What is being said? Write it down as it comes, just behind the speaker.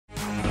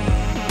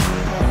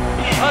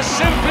A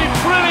simply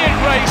brilliant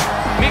race.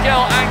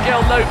 Miguel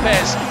Angel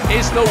Lopez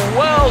is the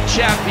world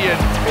champion.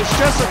 It's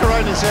Jessica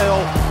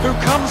Reyes-Hill who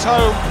comes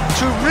home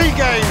to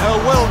regain her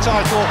world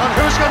title. And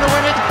who's going to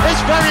win it?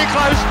 It's very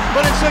close,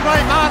 but it's the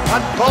great man.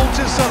 And Bolt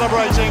is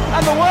celebrating.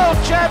 And the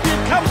world champion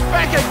comes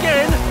back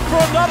again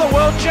for another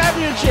world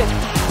championship.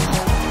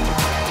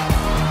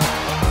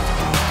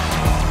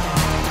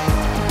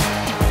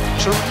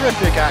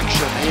 Terrific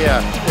action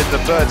here in the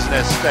Bird's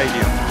Nest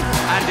Stadium.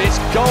 And it's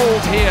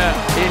gold here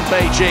in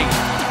Beijing.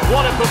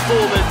 What a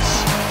performance.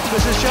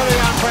 This is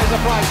Sherry-Ann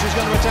Fraser-Pryce who's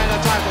going to retain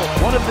her title.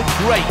 One of the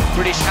great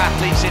British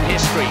athletes in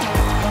history.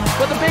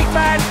 But the big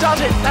man does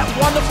it. That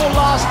wonderful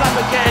last lap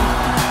again.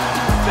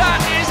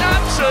 That is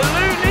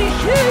absolutely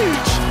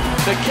huge.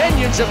 The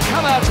Kenyans have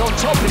come out on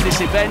top in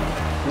this event.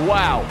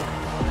 Wow.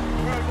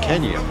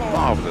 Kenya,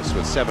 marvellous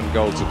with 7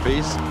 golds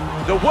apiece.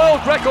 The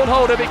world record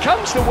holder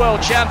becomes the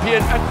world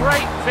champion. A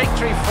great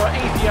victory for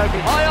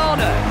Ethiopia.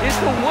 Ayana is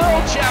the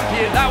world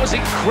champion. That was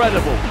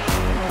incredible.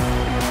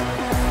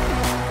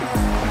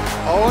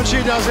 Oh, and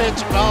she does it.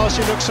 Oh,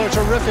 she looks so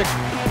terrific.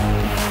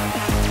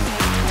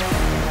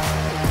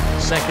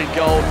 Second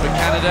gold for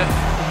Canada.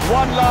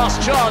 One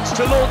last chance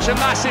to launch a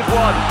massive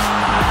one.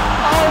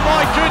 Oh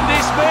my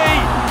goodness me!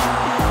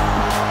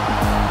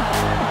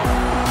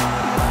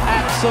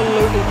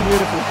 Absolutely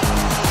beautiful.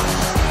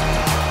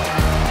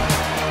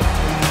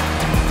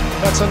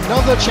 That's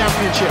another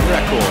championship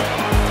record.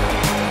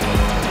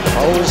 The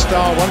Pole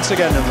Star once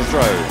again in the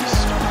throws.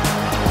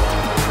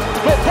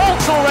 But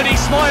Bolt's already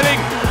smiling.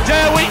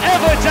 Dare we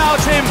ever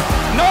doubt him?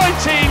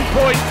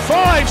 19.56.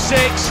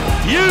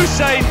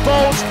 Usain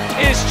Bolt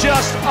is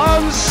just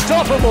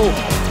unstoppable.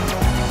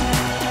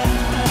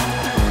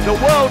 The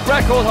world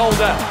record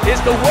holder is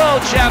the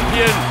world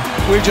champion.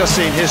 We've just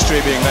seen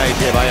history being made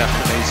here by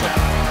Achimeza.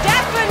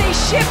 Daphne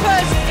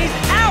Shippers is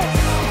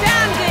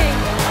outstanding.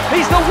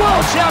 He's the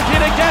world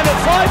champion again at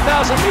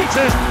 5,000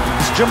 metres.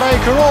 It's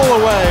Jamaica all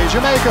the way.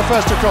 Jamaica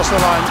first across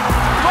the line.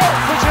 Bolt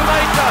for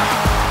Jamaica.